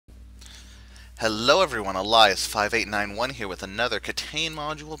Hello everyone, Elias5891 here with another KTANE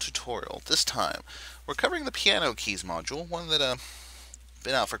module tutorial. This time, we're covering the piano keys module, one that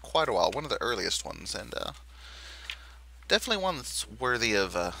been out for quite a while, one of the earliest ones, and definitely one that's worthy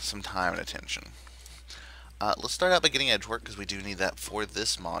of some time and attention. Let's start out by getting edge work, because we do need that for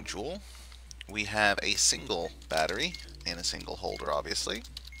this module. We have a single battery, and a single holder, obviously.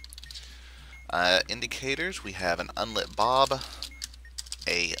 Indicators, we have an unlit bob,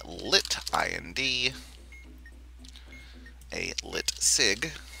 a lit IND, a lit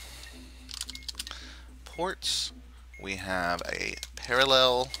SIG. Ports, we have a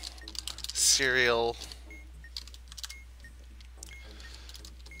parallel, serial,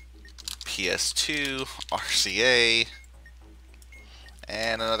 PS2, RCA,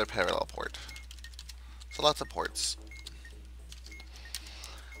 and another parallel port. So lots of ports.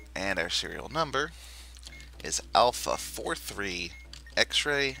 And our serial number is Alpha 43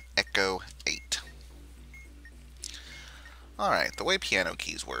 X-ray Echo 8. Alright, the way piano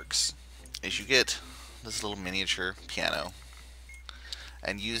keys works is you get this little miniature piano,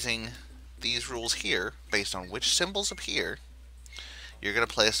 and using these rules here, based on which symbols appear, you're going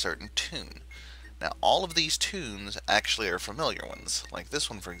to play a certain tune. Now, all of these tunes actually are familiar ones. Like this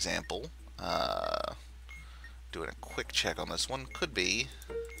one, for example, doing a quick check on this one, could be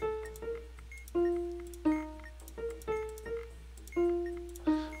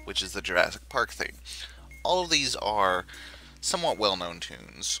which is the Jurassic Park theme. All of these are somewhat well-known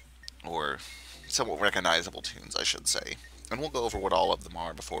tunes, or somewhat recognizable tunes, I should say. And we'll go over what all of them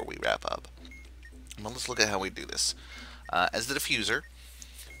are before we wrap up. But let's look at how we do this. As the diffuser,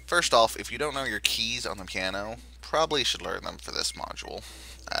 first off, if you don't know your keys on the piano, probably should learn them for this module.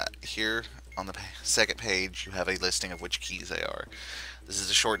 Here on the second page, you have a listing of which keys they are. This is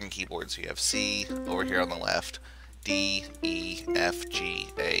a shortened keyboard, so you have C over here on the left, D, E, F, G,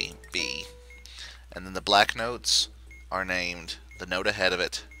 A, B. And then the black notes are named the note ahead of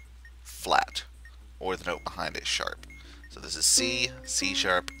it flat, or the note behind it sharp. So this is C, C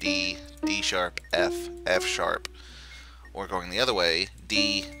sharp, D, D sharp, F, F sharp. Or going the other way,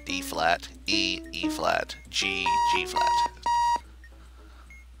 D, D flat, E, E flat, G, G flat.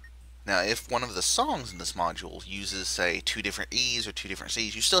 Now, if one of the songs in this module uses, say, two different E's or two different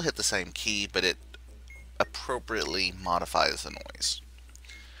C's, you still hit the same key, but it appropriately modifies the noise.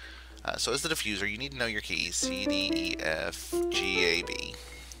 So as the diffuser, you need to know your keys, C, D, E, F, G, A, B.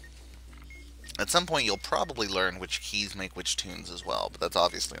 At some point, you'll probably learn which keys make which tunes as well, but that's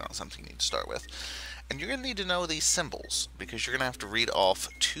obviously not something you need to start with. And you're going to need to know these symbols, because you're going to have to read off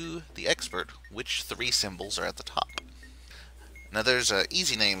to the expert which three symbols are at the top. Now there's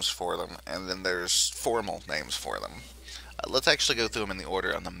easy names for them, and then there's formal names for them. Let's actually go through them in the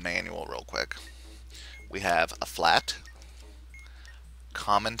order on the manual real quick. We have a flat,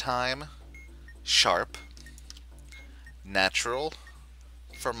 common time, sharp, natural,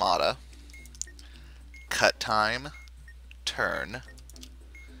 fermata, cut time, turn.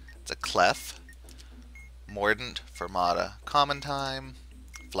 It's a clef, mordant, fermata, common time,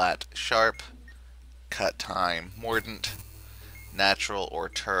 flat, sharp, cut time, mordant, natural, or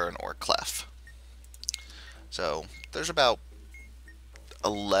turn, or clef. So there's about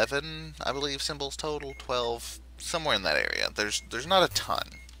 11, I believe, symbols total, 12, somewhere in that area. There's not a ton.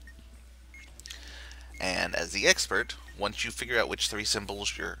 And as the expert, once you figure out which three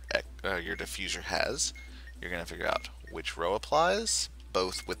symbols your diffuser has, you're going to figure out which row applies,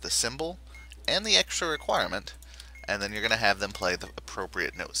 both with the symbol and the extra requirement, and then you're going to have them play the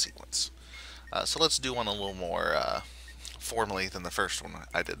appropriate note sequence. So let's do one a little more formally than the first one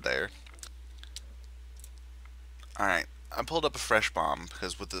I did there. Alright, I pulled up a fresh bomb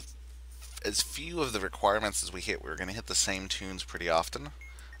because with as few of the requirements as we hit, we're going to hit the same tunes pretty often.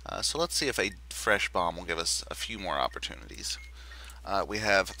 So let's see if a fresh bomb will give us a few more opportunities. We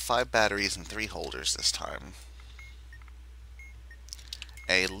have 5 batteries and 3 holders this time.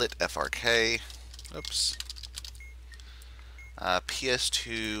 A lit FRK. Oops.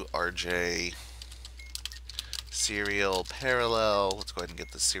 PS2 RJ. Serial parallel. Let's go ahead and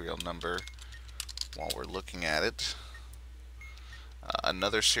get the serial number while we're looking at it.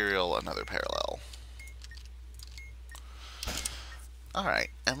 Another serial, another parallel.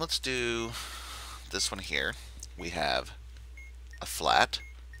 Alright, and let's do this one here. We have a flat,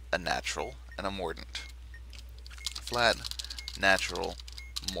 a natural, and a mordant. Flat, natural,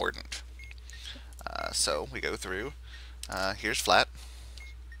 mordant. So we go through. Here's flat.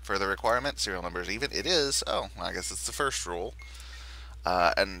 Further requirement, serial number is even. It is. Oh, I guess it's the first rule.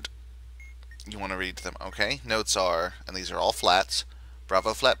 And you want to read them. Okay, notes are, and these are all flats.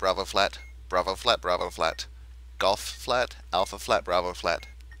 Bravo flat, bravo flat, bravo flat, bravo flat, golf flat, alpha flat, bravo flat,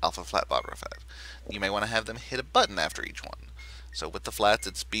 alpha flat, bottom flat. You may want to have them hit a button after each one. So with the flats,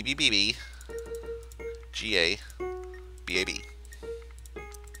 it's B B B B, G A, B A B.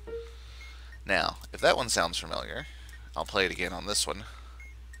 Now, if that one sounds familiar, I'll play it again on this one.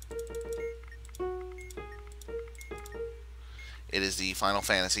 It is the Final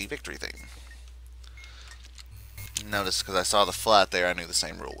Fantasy victory theme. Notice, because I saw the flat there, I knew the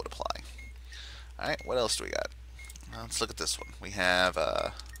same rule would apply. Alright, what else do we got? Let's look at this one. We have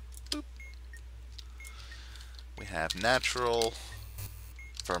natural,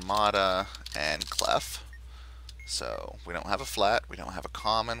 fermata, and clef. So we don't have a flat, we don't have a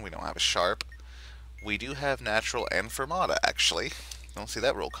common, we don't have a sharp. We do have natural and fermata, actually. Don't see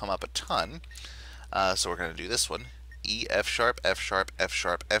that rule come up a ton. So we're going to do this one. E, F sharp, F sharp, F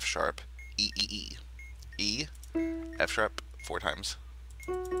sharp, F sharp, E, E, E. E, F sharp, 4 times.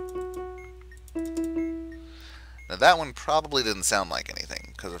 Now that one probably didn't sound like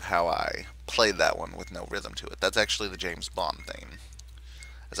anything because of how I played that one with no rhythm to it. That's actually the James Bond theme.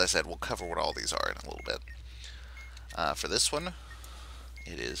 As I said, we'll cover what all these are in a little bit. For this one,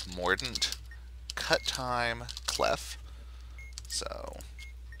 it is mordant, cut time, clef. So,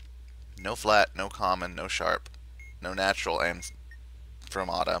 no flat, no common, no sharp, no natural, and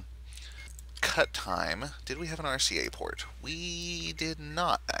fermata. Cut time. Did we have an RCA port? We did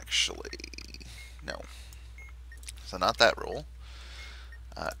not, actually. No. So not that rule.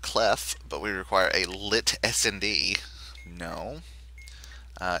 Clef, but we require a lit SND. No.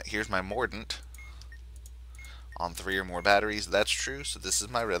 Here's my mordant. On 3 or more batteries, that's true, so this is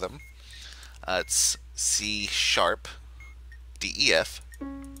my rhythm. It's C sharp, D E F,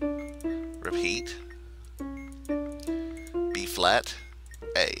 repeat, B flat,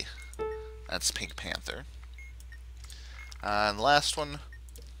 A. That's Pink Panther. And the last one,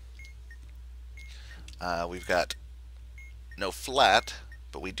 we've got no flat,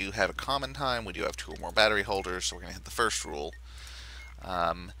 but we do have a common time. We do have 2 or more battery holders, so we're going to hit the first rule.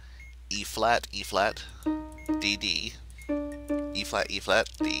 E flat, D, D, E flat, D,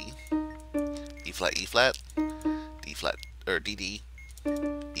 E flat, D flat, or D, D,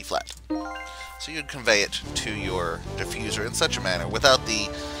 E flat. So you'd convey it to your diffuser in such a manner without the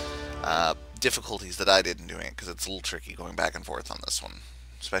difficulties that I did in doing it, because it's a little tricky going back and forth on this one,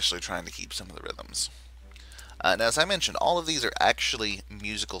 especially trying to keep some of the rhythms. Now, as I mentioned, all of these are actually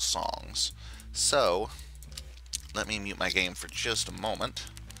musical songs. So, let me mute my game for just a moment,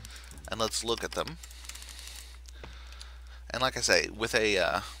 and let's look at them. And like I say, with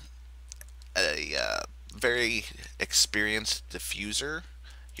a very experienced diffuser,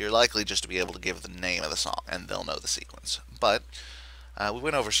 you're likely just to be able to give the name of the song, and they'll know the sequence. But we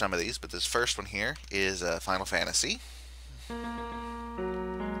went over some of these, but this first one here is Final Fantasy.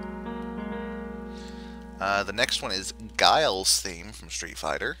 The next one is Guile's theme from Street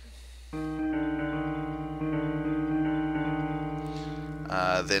Fighter.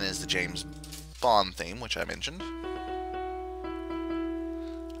 Then is the James Bond theme, which I mentioned.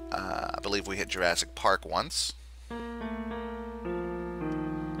 I believe we hit Jurassic Park once.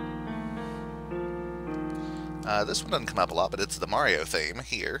 This one doesn't come up a lot, but it's the Mario theme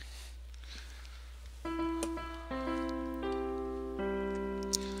here.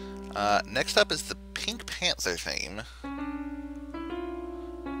 Next up is the Pink Panther theme.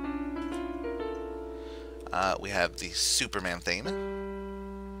 We have the Superman theme.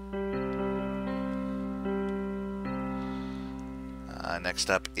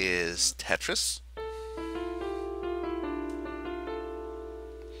 Next up is Tetris.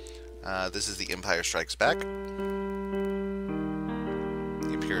 This is the Empire Strikes Back. The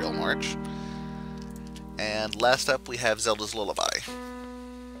Imperial March. And last up we have Zelda's Lullaby.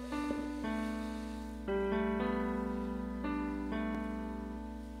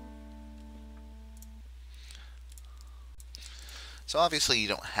 So obviously you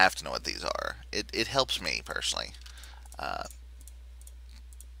don't have to know what these are. It helps me personally.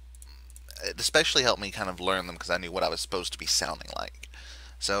 It especially helped me kind of learn them because I knew what I was supposed to be sounding like.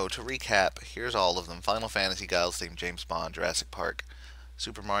 So to recap, here's all of them: Final Fantasy, Guile's theme, James Bond, Jurassic Park,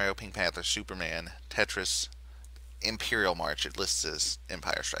 Super Mario, Pink Panther, Superman, Tetris, Imperial March. It lists as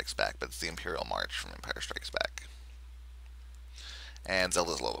Empire Strikes Back, but it's the Imperial March from Empire Strikes Back. And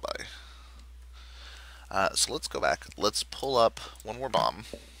Zelda's Lullaby. So let's go back. Let's pull up One More Bomb.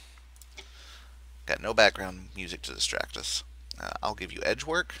 Got no background music to distract us. I'll give you edge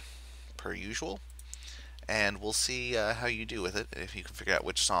work, per usual, and we'll see how you do with it, if you can figure out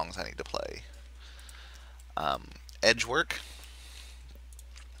which songs I need to play. Edge work.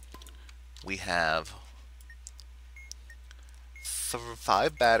 We have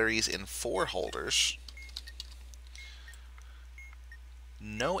 5 batteries in 4 holders.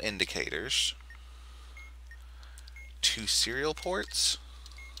 no indicators, 2 serial ports,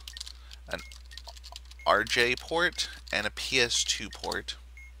 an RJ port, and a PS2 port,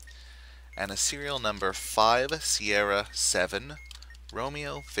 and a serial number 5 Sierra 7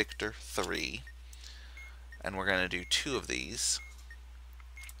 Romeo Victor 3. And we're going to do 2 of these.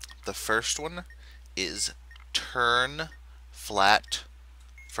 The first one is turn flat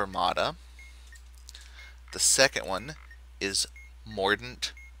fermata. The second one is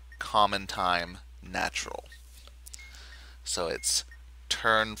mordant common time natural. So it's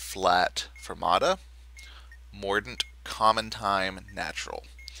turn flat fermata, mordant common time natural.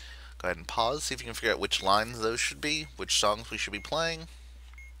 Go ahead and pause, see if you can figure out which lines those should be, which songs we should be playing,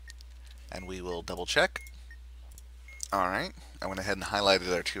 and we will double check. Alright, I went ahead and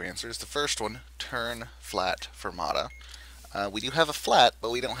highlighted our 2 answers. The first one, turn flat fermata. We do have a flat,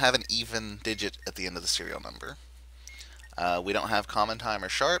 but we don't have an even digit at the end of the serial number. We don't have common time or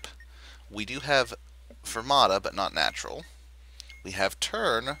sharp. We do have fermata, but not natural. We have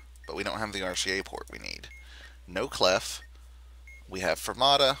turn, but we don't have the RCA port we need. No clef. We have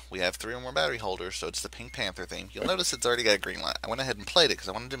fermata. We have 3 or more battery holders, so it's the Pink Panther theme. You'll notice it's already got a green light. I went ahead and played it because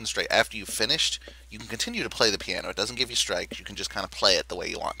I want to demonstrate after you've finished, you can continue to play the piano. It doesn't give you strikes. You can just kind of play it the way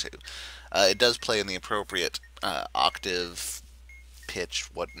you want to. It does play in the appropriate octave, pitch,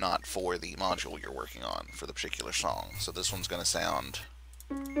 whatnot for the module you're working on for the particular song. So this one's going to sound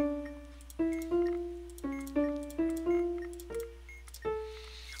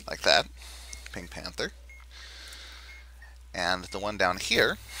like that, Pink Panther. And the one down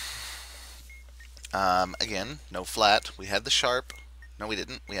here, again, no flat. We had the sharp. No, we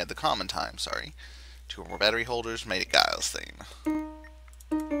didn't. We had the common time, sorry. 2 or more battery holders made it Guile's theme.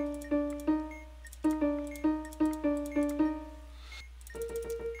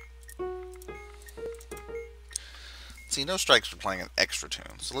 See, no strikes for playing an extra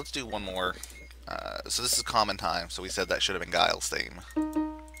tune. So let's do one more. So this is common time, so we said that should have been Guile's theme.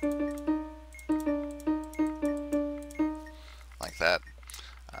 Like that.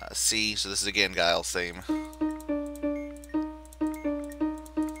 C, so this is again Guile's theme.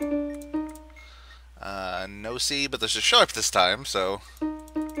 No C, but there's a sharp this time, so...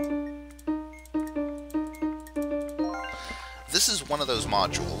 This is one of those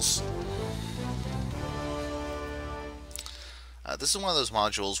modules. This is one of those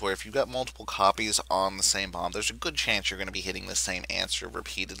modules where if you've got multiple copies on the same bomb, there's a good chance you're going to be hitting the same answer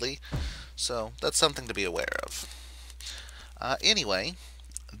repeatedly. So that's something to be aware of. Anyway,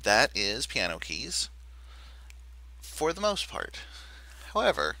 that is piano keys for the most part.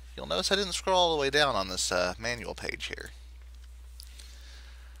 However, you'll notice I didn't scroll all the way down on this manual page here.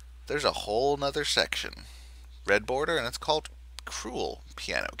 There's a whole nother section. Red border, and it's called Cruel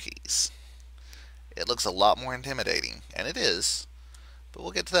Piano Keys. It looks a lot more intimidating, and it is, but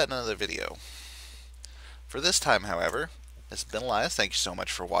we'll get to that in another video. For this time, however, this has been Eliott. Thank you so much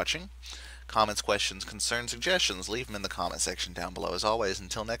for watching. Comments, questions, concerns, suggestions, leave them in the comment section down below. As always,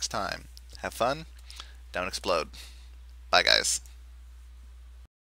 until next time, have fun, don't explode. Bye, guys.